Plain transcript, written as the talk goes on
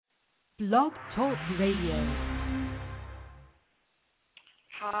Blog Talk Radio.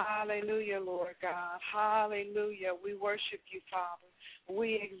 Hallelujah, Lord God. Hallelujah. We worship you, Father.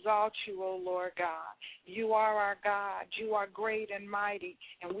 We exalt you, O Lord God. You are our God. You are great and mighty,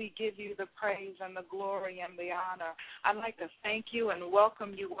 and we give you the praise and the glory and the honor. I'd like to thank you and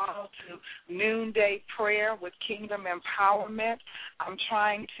welcome you all to Noonday Prayer with Kingdom Empowerment. I'm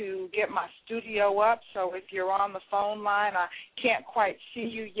trying to get my studio up, so if you're on the phone line, I can't quite see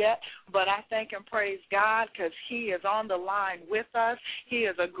you yet, but I thank and praise God because he is on the line with us. He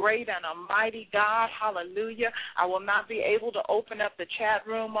is a great and a mighty God. Hallelujah. I will not be able to open up the chat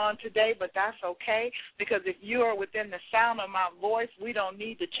room on today, but that's okay because if you are within the sound of my voice, we don't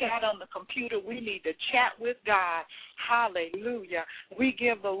need to chat on the computer. We need to chat with God. Hallelujah. We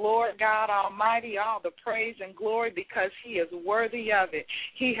give the Lord God Almighty all the praise and glory because he is worthy of it.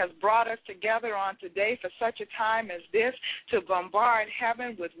 He has brought us together on today for such a time as this to bombard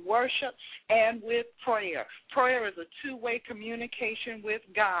heaven with worship and with prayer. Prayer is a two-way communication with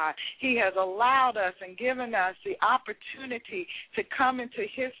God. He has allowed us and given us the opportunity to come into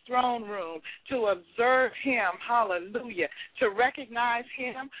his throne room, to observe him, hallelujah, to recognize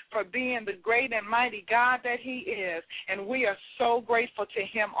him for being the great and mighty God that he is. And we are so grateful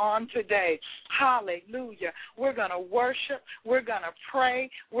to him on today. Hallelujah. We're going to worship. We're going to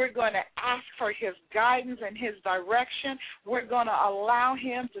pray. We're going to ask for his guidance and his direction. We're going to allow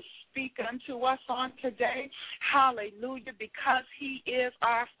him to speak unto us on today. Hallelujah, because he is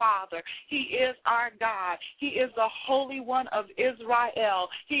our Father. He is our God. He is the Holy One of Israel.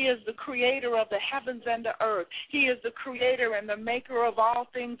 He is the creator of the heavens and the earth. He is the creator and the maker of all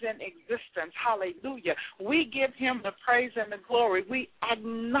things in existence. Hallelujah. We give him the praise and the glory. We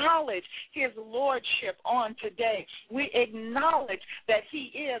acknowledge his lordship on today. We acknowledge that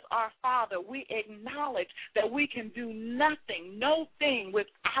he is our Father. We acknowledge that we can do nothing, no thing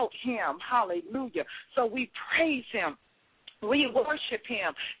without him. Hallelujah. So we praise him. We worship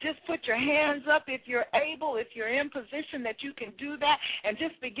him. Just put your hands up if you're able, if you're in position that you can do that, and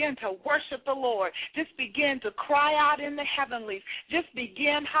just begin to worship the Lord. Just begin to cry out in the heavenlies. Just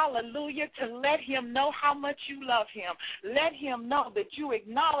begin, hallelujah, to let him know how much you love him. Let him know that you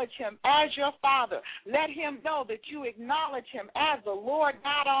acknowledge him as your Father. Let him know that you acknowledge him as the Lord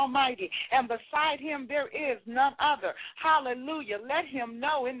God Almighty, and beside him there is none other. Hallelujah. Let him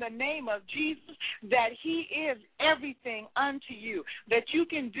know in the name of Jesus that he is everything unto you, that you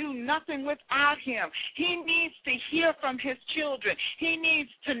can do nothing without him. He needs to hear from his children. He needs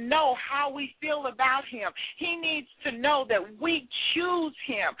to know how we feel about him. He needs to know that we choose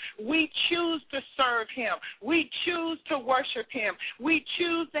him. We choose to serve him. We choose to worship him. We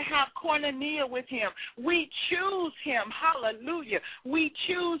choose to have koinonia with him. We choose him. Hallelujah. We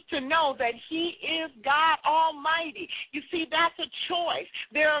choose to know that he is God Almighty. You see, that's a choice.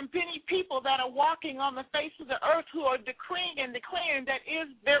 There are many people that are walking on the face of the earth who are decreeing and declaring that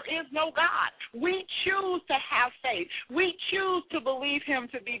there is no God. We choose to have faith. We choose to believe him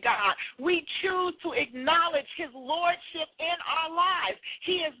to be God. We choose to acknowledge his lordship in our lives.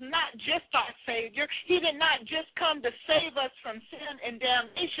 He is not just our Savior. He did not just come to save us from sin and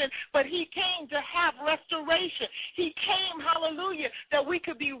damnation, but he came to have restoration. He came, hallelujah, that we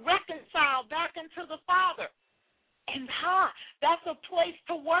could be reconciled back into the Father. And that's a place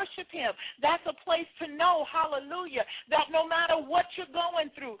to worship him. That's a place to know, hallelujah, that no matter what you're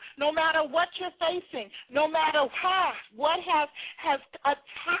going through, no matter what you're facing, no matter what has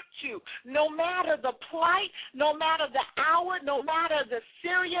attacked you, no matter the plight, no matter the hour, no matter the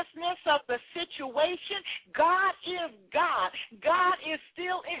seriousness of the situation, God is God. God is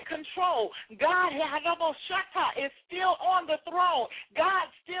still in control. God is still on the throne. God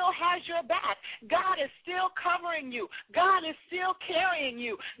still has your back. God is still covering you. God is still carrying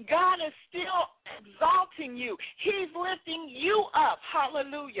you. God is still exalting you. He's lifting you up.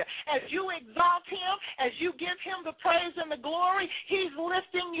 Hallelujah. As you exalt him, as you give him the praise and the glory, he's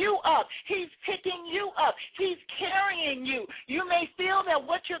lifting you up. He's picking you up. He's carrying you. You may feel that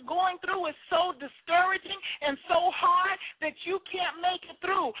what you're going through is so discouraging and so hard that you can't make it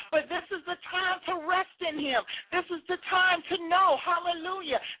through, but this is the time to rest in him. This is the time to know,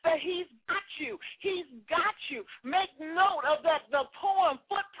 hallelujah, that he's got you. He's got you. Make note of the poem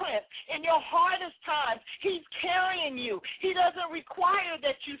footprints in your hardest times. He's carrying you. He doesn't require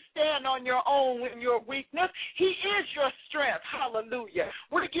that you stand on your own in your weakness. He is your strength. Hallelujah.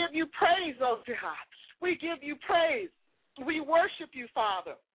 We give you praise, oh God. We give you praise. We worship you,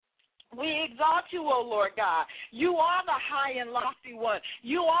 We exalt you, O Lord God. You are the high and lofty one.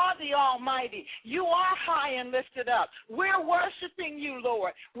 You are the Almighty. You are high and lifted up. We're worshiping you,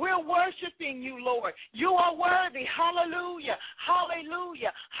 Lord. We're worshiping you, Lord. You are worthy. Hallelujah.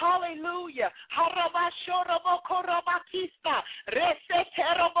 Hallelujah. Hallelujah.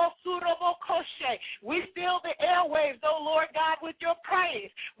 We fill the airwaves, O Lord God, with your praise.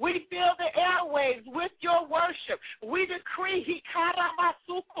 We fill the airwaves with your worship. We decree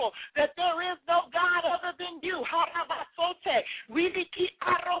that there is no God other than you.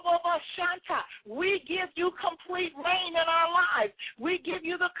 We give you complete reign in our lives. We give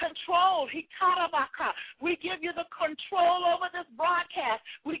you the control. We give you the control over this broadcast.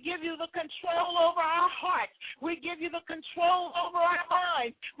 We give you the control over our hearts. We give you the control over our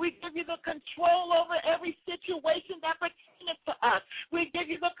minds. We give you the control over every situation that pertains to us. We give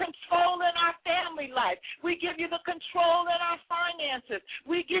you the control in our family life. We give you the control in our finances.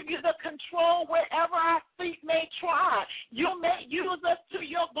 We give you the control wherever our feet may trod. You may use us to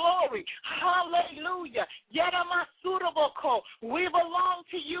your glory. Hallelujah. We belong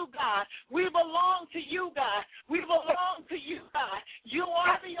to you, God. We belong to you, God. We belong to you, God. You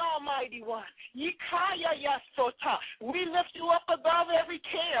are the Almighty One. We lift you up above every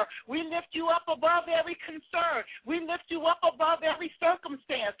care. We lift you up above every concern. We lift you up above every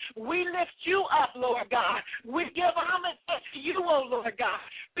circumstance. We lift you up, Lord God. We give homage to you, O Lord God.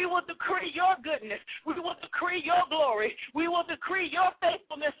 We will decree your goodness. We will decree your glory. We will decree your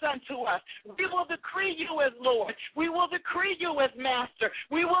faithfulness unto us. We will decree you as Lord. We will decree you as Master.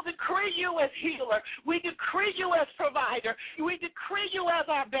 We will decree you as healer. We decree you as provider. We decree you as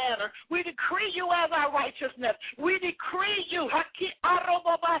our banner. We decree you as our righteousness. We decree you as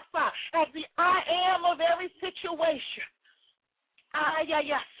the I am of every situation.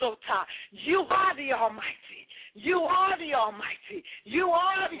 You are the Almighty. You are the Almighty. You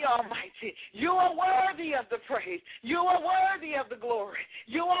are the Almighty. You are worthy of the praise. You are worthy of the glory.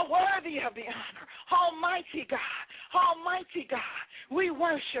 You are worthy of the honor. Almighty God. Almighty God. We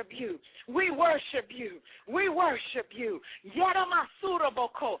worship you. We worship you. We worship you.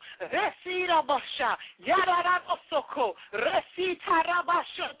 Yadamasuraboko. Residabasha. Yadarabosoko.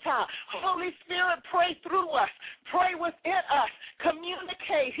 Resitarabashata. Holy Spirit, pray through us. Pray within us.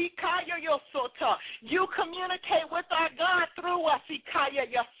 Communicate. Hikaya Yosota. You communicate with our God through us. Hikaya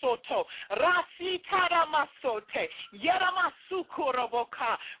Yosoto. Rasitaramasote.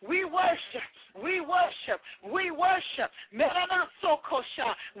 Yadamasukuroboka. We worship. We worship. We worship. We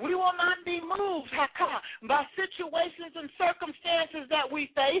will not be moved by situations and circumstances that we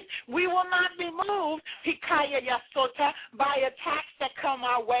face. We will not be moved by attacks that come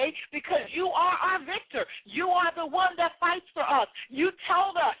our way, because you are our victor. You are the one that fights for us. You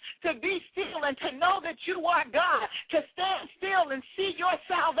told us to be still and to know that you are God, to stand still and see your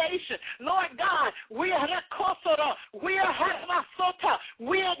salvation. Lord God, we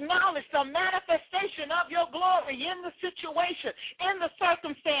acknowledge the manifestation of your glory in the situation, in the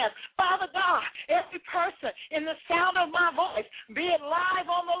circumstance. Father God, every person in the sound of my voice, be it live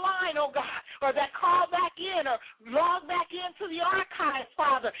on the line, oh God, or that call back in or log back into the archives,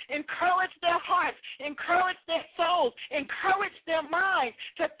 Father, encourage their hearts, encourage their souls, encourage their minds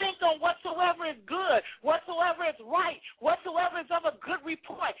to think on whatsoever is good, whatsoever is right, whatsoever is of a good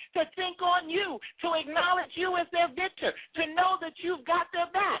report, to think on you, to acknowledge you as their victor, to know that you've got their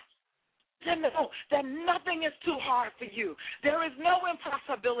back, to know that nothing is too hard for you. There is no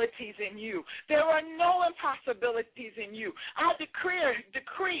impossibilities in you. There are no impossibilities in you. I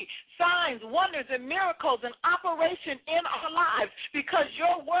decree signs, wonders, and miracles in operation in our lives, because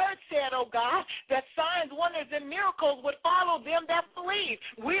your word said, oh God, that signs, wonders, and miracles would follow them that believe.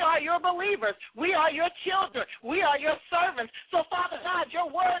 We are your believers. We are your children. We are your servants. So, Father God, your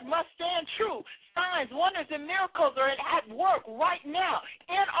word must stand true. Signs, wonders, and miracles are at work right now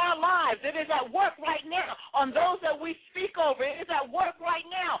in our lives. It is at work right now on those that we speak over. It is at work right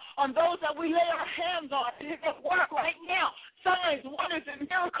now on those that we lay our hands on. It is at work right now. Signs, wonders, and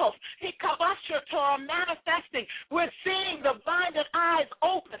miracles are manifesting. We're seeing the blinded eyes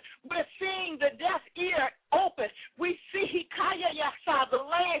open. We're seeing the deaf ear open. We see the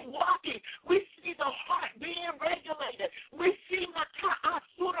lame walking. We see the heart being regulated. We see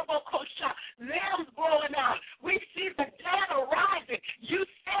lambs growing out. We see the dead arising. You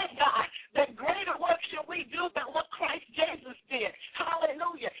said, God, that greater work shall we do than what Christ Jesus did.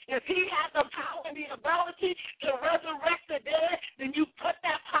 Hallelujah. If he has the power and the ability to resurrect the dead, then you put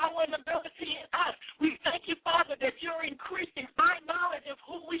that power and ability in us. We thank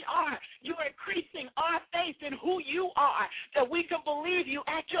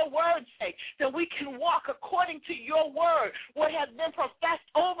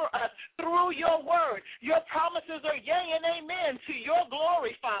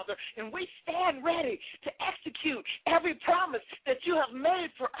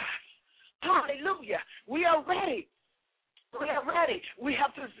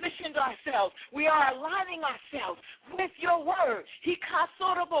ourselves. We are aligning ourselves with your word.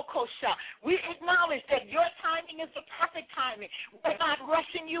 We acknowledge that your timing is the perfect timing. We're not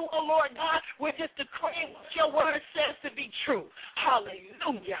rushing you, oh Lord God. We're just declaring what your word says to be true.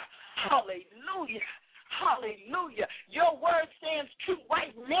 Hallelujah. Hallelujah. Hallelujah. Your word stands true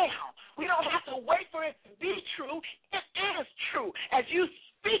right now. We don't have to wait for it to be true. It is true. As you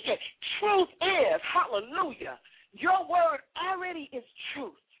speak it, truth is. Hallelujah. Your word already is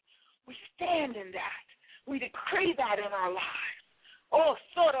truth. We stand in that. We decree that in our lives. Oh,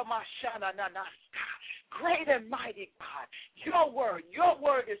 Sodomashana Nanaska. Great and mighty God. Your word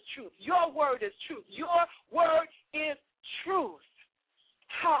is truth. Your word is truth. Your word is truth.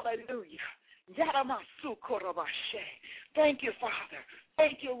 Hallelujah. Thank you, Father.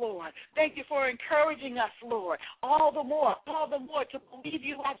 Thank you, Lord. Thank you for encouraging us, Lord, all the more to believe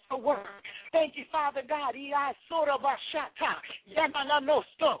you at your word. Thank you, Father God,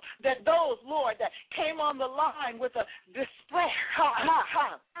 that those, Lord, that came on the line with a despair,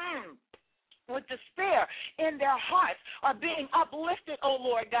 with despair in their hearts are being uplifted, oh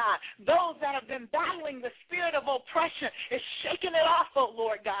Lord God. Those that have been battling the spirit of oppression is shaking it off, oh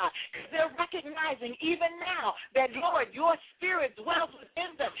Lord God. They're recognizing even now that, Lord, your spirit dwells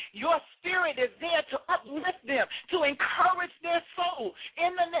within them. Your spirit is there to uplift them, to encourage their soul.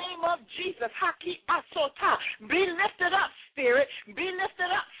 In the name of Jesus, Haki Asota, be lifted up, spirit. Be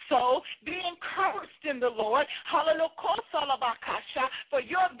lifted up, soul. Be encouraged in the Lord. Hallelujah. For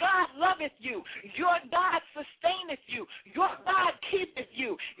your God loveth you. Your God sustaineth you. Your God keepeth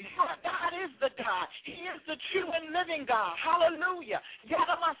you. Your God is the God. He is the true and living God. Hallelujah.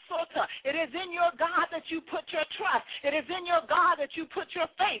 Yadamasota. It is in your God that you put your trust. It is in your God that you put your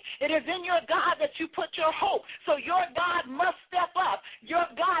faith. It is in your God that you put your hope. So your God must step up. Your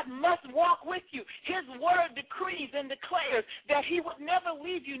God must walk with you. His word decrees and declares that he would never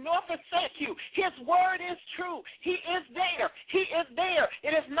leave you nor forsake you. His word is true. He is there. He is there.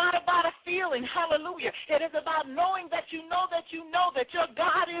 It is not about a feeling. Hallelujah. It is about knowing that you know that your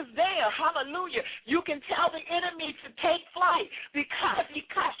God is there. Hallelujah. You can tell the enemy to take flight because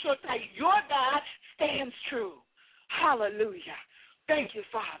your God stands true. Hallelujah. Thank you,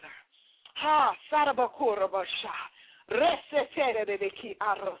 Father.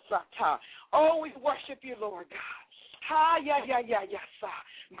 Oh, we worship you, Lord God.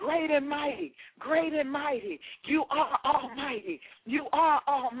 Great and mighty, great and mighty. You are almighty. You are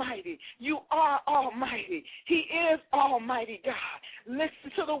almighty. You are almighty. He is almighty God. Listen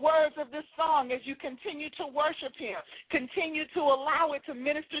to the words of this song as you continue to worship him. Continue to allow it to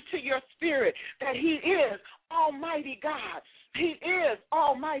minister to your spirit that he is almighty God. He is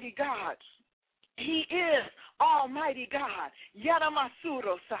almighty God. He is almighty God.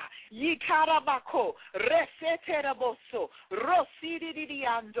 Yaramasurosa, Yikarabako, Reseteraboso,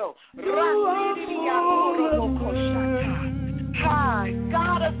 Rosididiando, Rasididiandorobokoshata. Hi,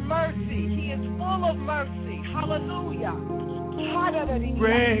 God of mercy. He is full of mercy. Hallelujah.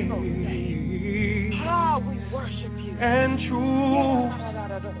 Great we worship you. and true.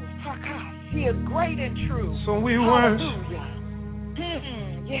 He is great and true. So we worship.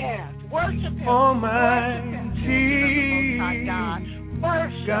 Yes. Worship him. Almighty God.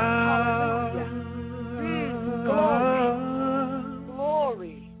 Worship. God.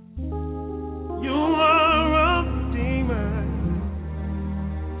 Glory. You are a redeemer.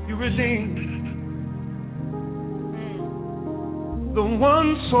 You redeem the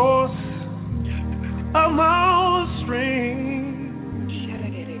one source of our strength.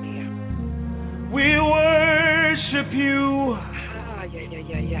 We worship you.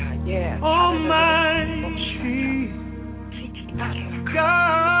 Yeah. Almighty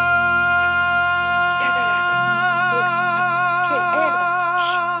God.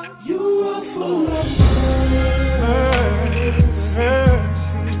 You are full of mercy.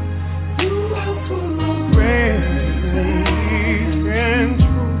 You are full of grace and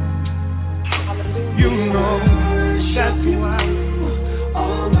truth. You know that's why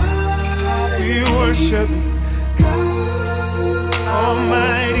we worship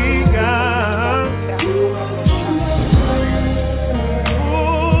Almighty God,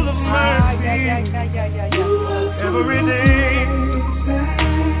 full of mercy, every day,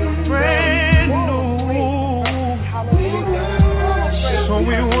 brand new. So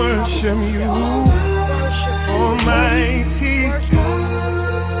we worship you, Almighty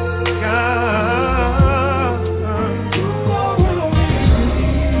God.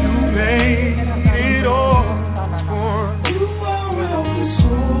 You made it all.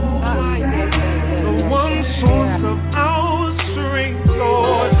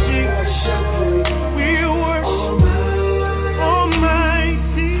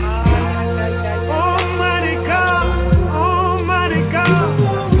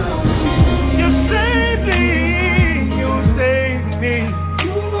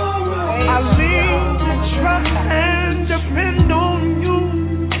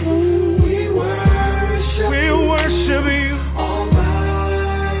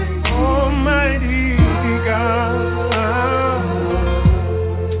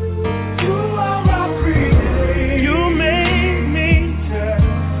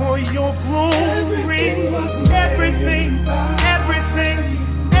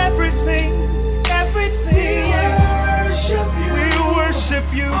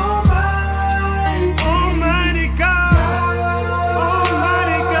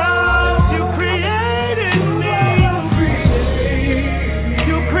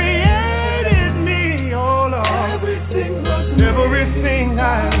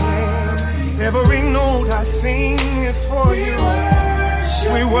 everything is for you.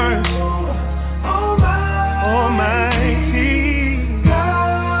 We worship Almighty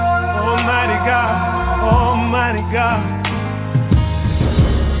God, Almighty God, Almighty God,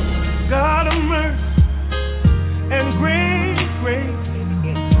 God of mercy and grace,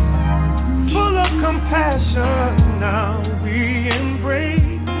 full of compassion. Now we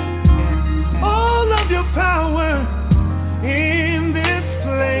embrace all of your power in this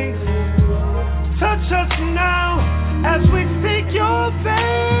place. Touch us now as we seek your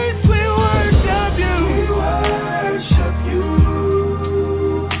face. We worship you. We worship you.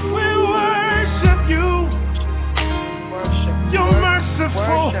 We worship you. Worship. You're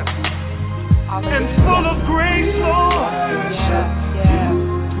merciful Worship. and full of grace, Lord.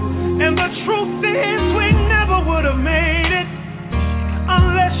 Yeah. And the truth is we never would have made it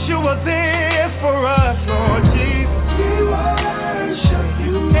unless you were there for us, Lord Jesus. We worship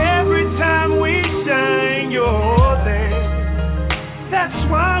you. Every time we shine, you're there. That's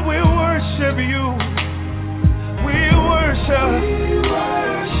why we worship you. We worship. We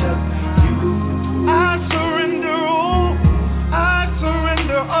worship you. I surrender all. I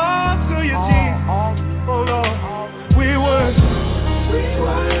surrender all to you, Jesus. Oh Lord, we worship. We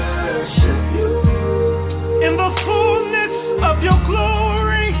worship you. In the fullness of your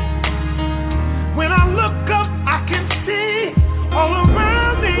glory. When I look up, I can see all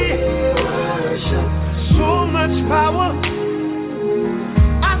around me. So much power.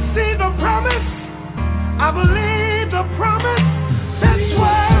 I see the promise. I believe the promise. That's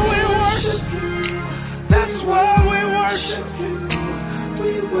why we worship you. That's why we worship you.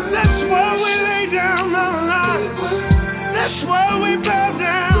 That's why we lay down our lives. That's why we bow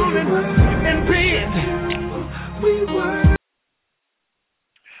down and bend.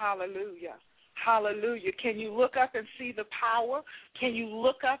 Hallelujah. Hallelujah. Can you look up and see the power? Can you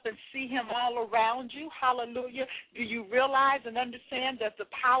look up and see him all around you? Hallelujah. Do you realize and understand that the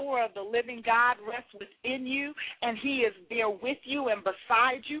power of the living God rests within you and he is there with you and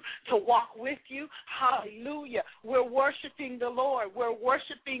beside you to walk with you? Hallelujah. We're worshiping the Lord. We're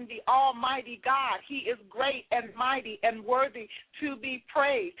worshiping the Almighty God. He is great and mighty and worthy to be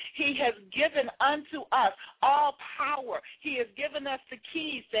praised. He has given unto us all power. He has given us the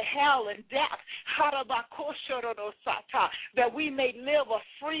keys to hell and death. That we may live a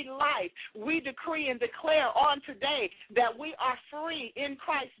free life. We decree and declare on today that we are free in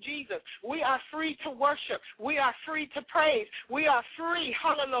Christ Jesus. We are free to worship. We are free to praise. We are free,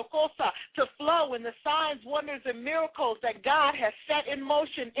 hallelujah, to flow in the signs, wonders, and miracles that God has set in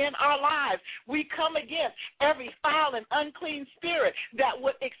motion in our lives. We come against every foul and unclean spirit that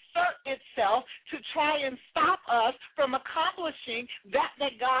would exert itself to try and stop us from accomplishing that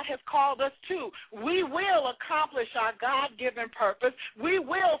God has called us to. We will accomplish our God-given purpose. We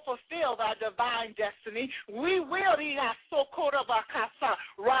will fulfill our divine destiny. We will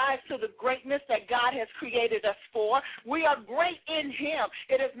rise to the greatness that God has created us for. We are great in him.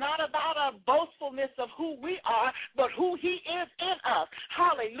 It is not about our boastfulness of who we are, but who he is in us.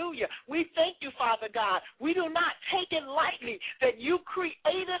 Hallelujah. We thank you, Father God. We do not take it lightly that you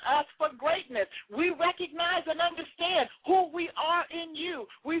created us for greatness. We recognize and understand who we are in you.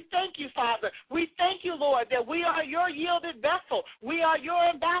 We thank you, Father. We thank you, Lord, that we are your yielded vessel. We are your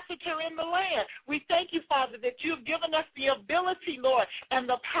ambassador in the land. We thank you, Father, that you've given us the ability, Lord, and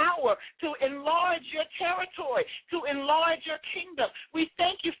the power to enlarge your territory, to enlarge your kingdom. We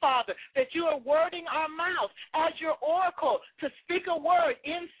thank you, Father, that you are wording our mouth as your oracle to speak a word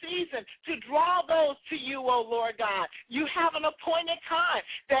in season, to draw those to you, O Lord God. You have an appointed time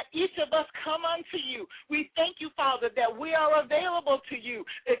that each of us come unto you. We thank you, Father, that we are available to you,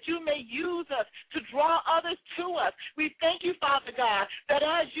 that you may use us to draw others to us. We thank you, Father God, that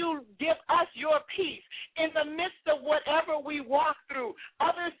as you give us your peace in the midst of whatever we walk through,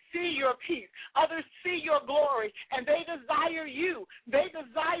 others see your peace, others see your glory, and they desire you. They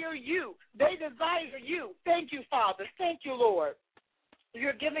desire you. They desire you. Thank you, Father. Thank you, Lord.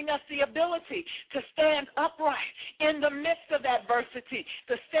 You're giving us the ability to stand upright in the midst of adversity,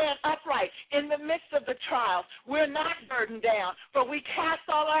 to stand upright in the midst of the trials. We're not burdened down, but we cast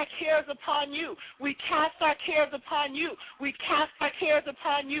all our cares upon you. We cast our cares upon you. We cast our cares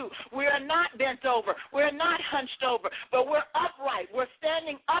upon you. We are not bent over. We're not hunched over, but we're upright. We're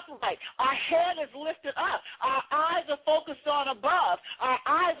standing upright. Our head is lifted up. Our eyes are focused on above. Our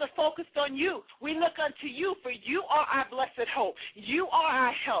eyes are focused on you. We look unto you, for you are our blessed hope. You are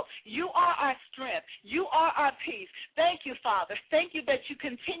our help. You are our strength. You are our peace. Thank you, Father. Thank you that you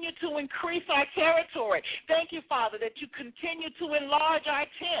continue continue to increase our territory. Thank you, Father, that you continue to enlarge our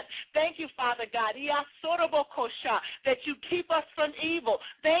tent. Thank you, Father God, that you keep us from evil.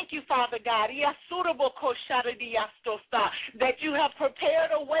 Thank you, Father God, that you have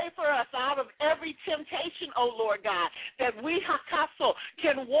prepared a way for us out of every temptation, O Lord God, that we, Hakaso,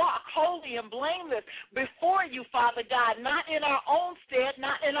 can walk holy and blameless before you, Father God, not in our own stead,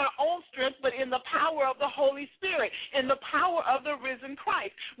 not in our own strength, but in the power of the Holy Spirit, in the power of the risen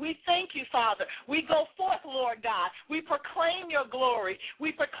Christ. We thank you, Father. We go forth, Lord God. We proclaim your glory.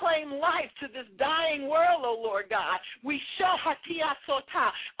 We proclaim life to this dying world, O Lord God. We show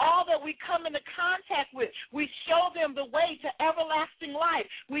all that we come into contact with. We show them the way to everlasting life.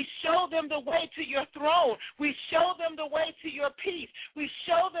 We show them the way to your throne. We show them the way to your peace. We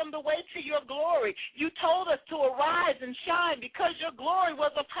show them the way to your glory. You told us to arise and shine because your glory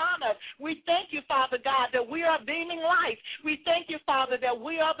was upon us. We thank you, Father God, that we are beaming life. We thank you, Father, that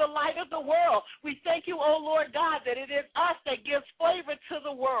we are the light of the world. We thank you, O Lord God, that it is us that gives flavor to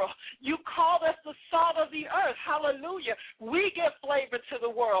the world. You called us the salt of the earth. Hallelujah. We give flavor to the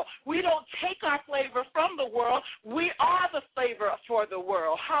world. We don't take our flavor from the world. We are the flavor for the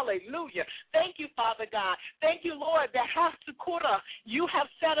world. Hallelujah. Thank you, Father God. Thank you, Lord, that you have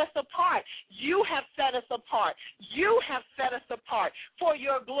set us apart. You have set us apart. You have set us apart for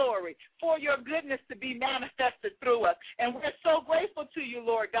your glory, for your goodness to be manifested through us. And we're so grateful to you,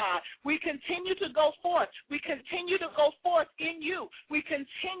 Lord God. We continue to go forth. We continue to go forth in you. We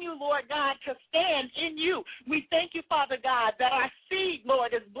continue, Lord God, to stand in you. We thank you, Father God, that our seed,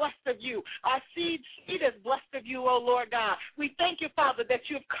 Lord, is blessed of you. Our seed is blessed of you, O Lord God. We thank you, Father, that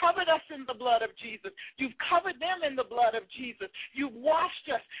you've covered us in the blood of Jesus. You've covered them in the blood of Jesus. You've washed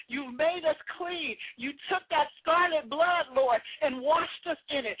us. You've made us clean. You took that scarlet blood, Lord, and washed us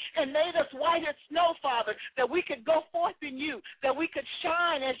in it and made us white as snow, Father, that we could go forth in you, that we could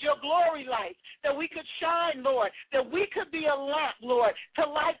shine as your glory light, that we could shine, Lord, that we could be a lamp, Lord, to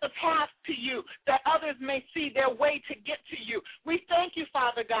light the path to you, that others may see their way to get to you. We thank you,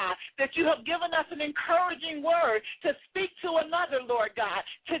 Father God, that you have given us an encouraging word to speak to another, Lord God.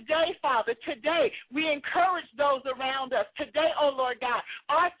 Today, Father, today we encourage those around us. Today, oh Lord God,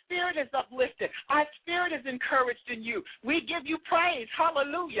 our spirit is uplifted. Our spirit is encouraged in you. We give you praise.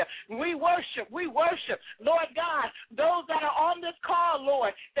 Hallelujah. We worship. Lord God, those that are on this call,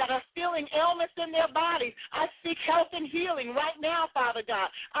 Lord, that are feeling ailments in their bodies, I speak health and healing right now, Father God.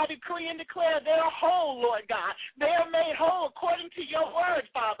 I decree and declare they are whole, Lord God. They are made whole according to your word,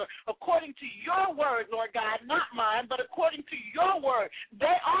 Father, according to your word, Lord God, not mine, but according to your word.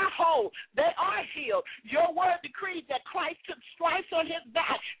 They are whole. They are healed. Your word decrees that Christ took stripes on his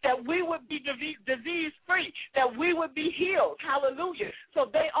back, that we would be disease-free, that we would be healed. Hallelujah. So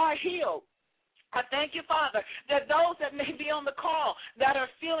they are healed. I thank you, Father, that those that may be on the call that are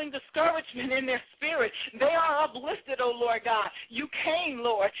feeling discouragement in their spirit, they are uplifted, oh Lord God. You came,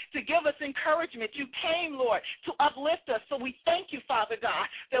 Lord, to give us encouragement. You came, Lord, to uplift us. So we thank you, Father God,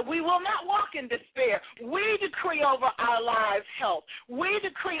 that we will not walk in despair. We decree over our lives health. We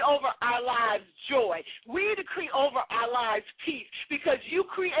decree over our lives joy. We decree over our lives peace, because you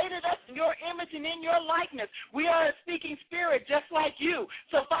created us in your image and in your likeness. We are a speaking spirit just like you.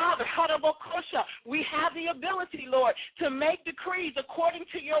 So, Father, we have the ability, Lord, to make decrees according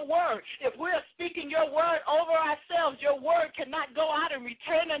to your word. If we're speaking your word over ourselves, your word cannot go out and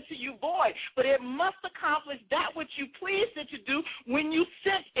return unto you void, but it must accomplish that which you pleased it to do when you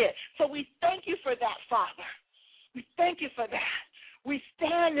sent it. So we thank you for that, Father. We thank you for that. We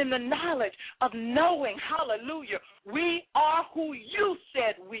stand in the knowledge of knowing, hallelujah, we are who you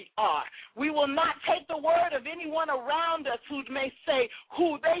said we are. We will not take the word of anyone around us who may say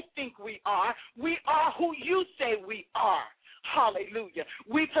who they think we are. We are who you say we are. Hallelujah.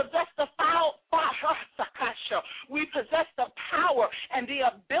 We possess the we possess the power and the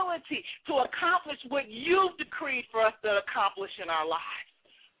ability to accomplish what you've decreed for us to accomplish in our lives.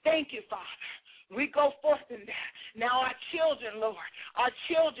 Thank you, Father. We go forth in that. Now our children, Lord,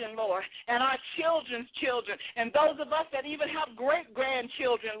 and our children's children, and those of us that even have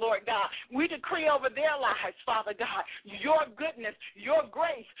great-grandchildren, Lord God, we decree over their lives, Father God, your goodness, your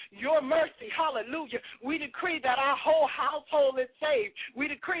grace, your mercy, hallelujah. We decree that our whole household is saved.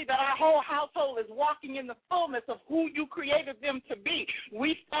 We decree that our whole household is walking in the fullness of who you created them to be.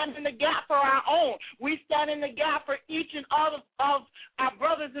 We stand in the gap for our own. We stand in the gap for each and all of our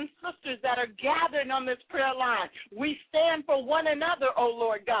brothers and sisters that are gathered gathering on this prayer line. We stand for one another, oh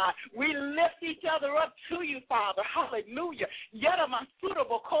Lord God. We lift each other up to you, Father. Hallelujah.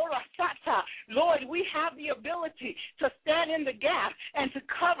 Lord, we have the ability to stand in the gap and to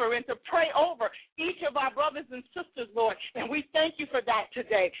cover and to pray over each of our brothers and sisters, Lord. And we thank you for that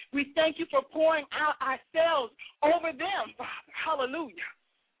today. We thank you for pouring out ourselves over them, Father. Hallelujah.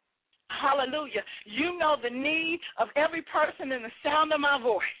 Hallelujah. You know the need of every person in the sound of my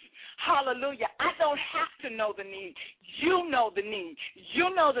voice. Hallelujah. I don't have to know the need. You know the need.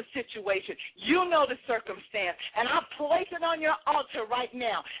 You know the situation. You know the circumstance. And I place it on your altar right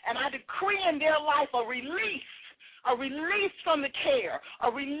now. And I decree in their life a release from the care,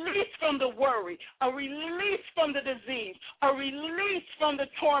 a release from the worry, a release from the disease, a release from the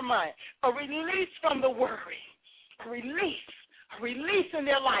torment, a release from the worry, a release in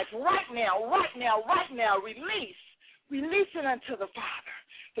their life right now, release it unto the Father,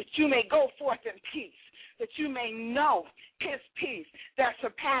 that you may go forth in peace, that you may know his peace that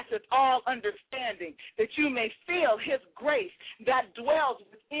surpasses all understanding, that you may feel his grace that dwells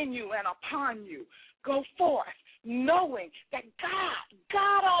within you and upon you. Go forth knowing that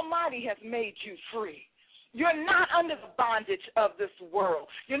God Almighty has made you free. You're not under the bondage of this world.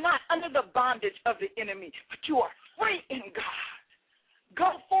 You're not under the bondage of the enemy, but you are free in God.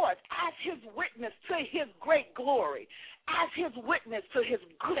 Go forth as his witness to his great glory, as his witness to his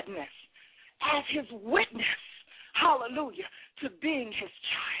goodness, as his witness, hallelujah, to being his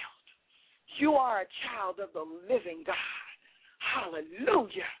child. You are a child of the living God.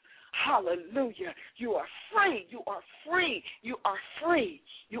 Hallelujah. Hallelujah. You are free. You are free. You are free.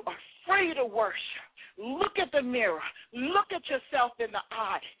 You are free to worship. Look at the mirror. Look at yourself in the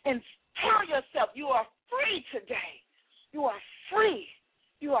eye and tell yourself you are free today. You are free.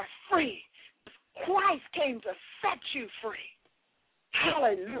 You are free. Christ came to set you free.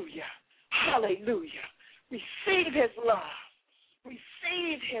 Hallelujah. Hallelujah. Receive his love.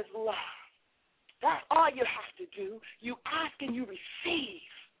 Receive his love. That's all you have to do. You ask and you receive.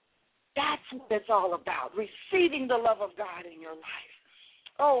 That's what it's all about, receiving the love of God in your life.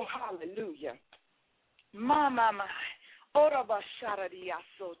 Oh, hallelujah. My.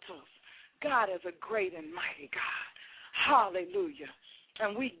 God is a great and mighty God. Hallelujah.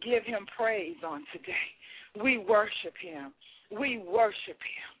 And we give him praise on today. We worship him. We worship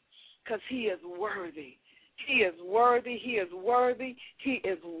him because he is worthy. He is worthy. He is worthy. He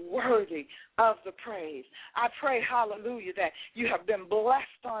is worthy of the praise. I pray, hallelujah, that you have been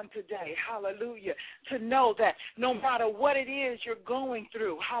blessed on today, hallelujah, to know that no matter what it is you're going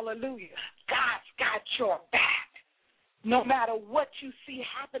through, hallelujah, God's got your back. No matter what you see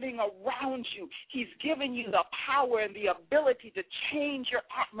happening around you, he's given you the power and the ability to change your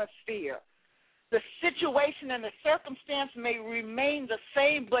atmosphere. The situation and the circumstance may remain the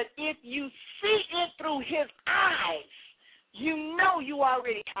same, but if you see it through his eyes, you know you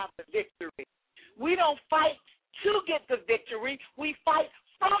already have the victory. We don't fight to get the victory. We fight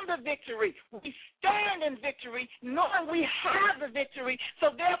from the victory. We stand in victory knowing we have the victory, so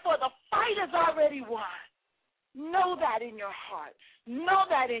therefore the fight is already won. Know that in your heart. Know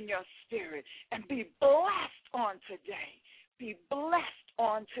that in your spirit. And be blessed on today. Be blessed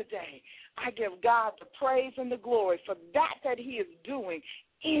on today. I give God the praise and the glory for that he is doing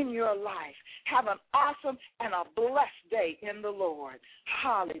in your life. Have an awesome and a blessed day in the Lord.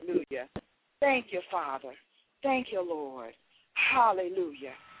 Hallelujah. Thank you, Father. Thank you, Lord.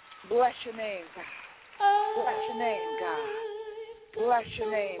 Hallelujah. Bless your name, God. Bless your name, God. Bless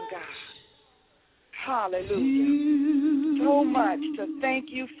your name, God. Hallelujah. So much to thank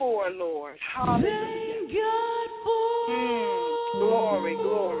you for, Lord. Hallelujah. Glory,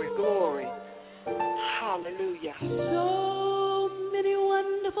 glory, glory. Hallelujah. So many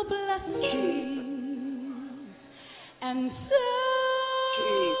wonderful blessings. Jesus. And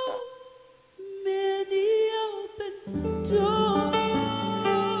so many open doors.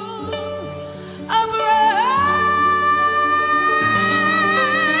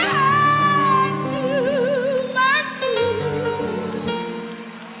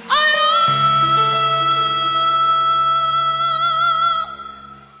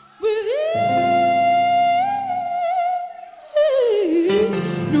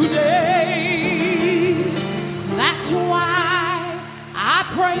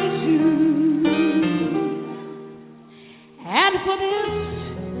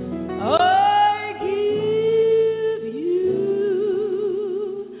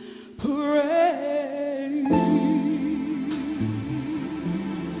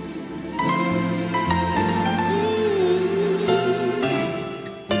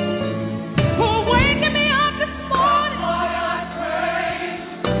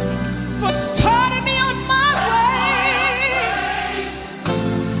 For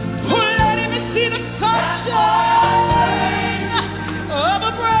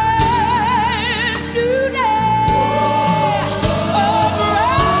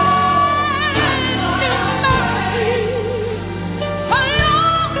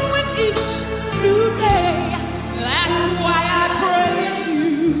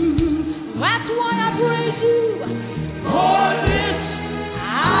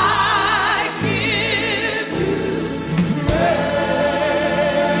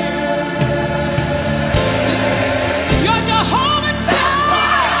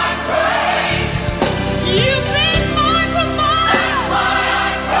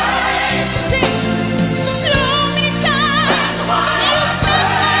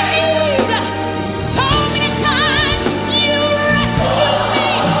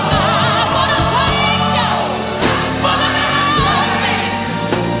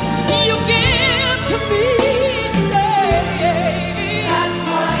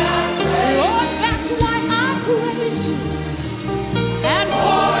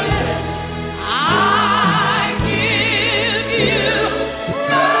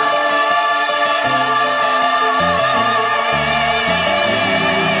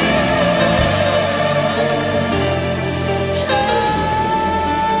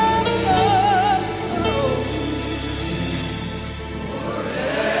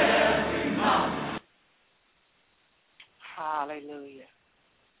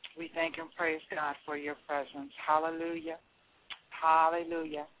We thank and praise God for your presence. Hallelujah.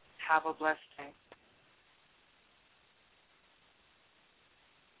 Hallelujah. Have a blessed day.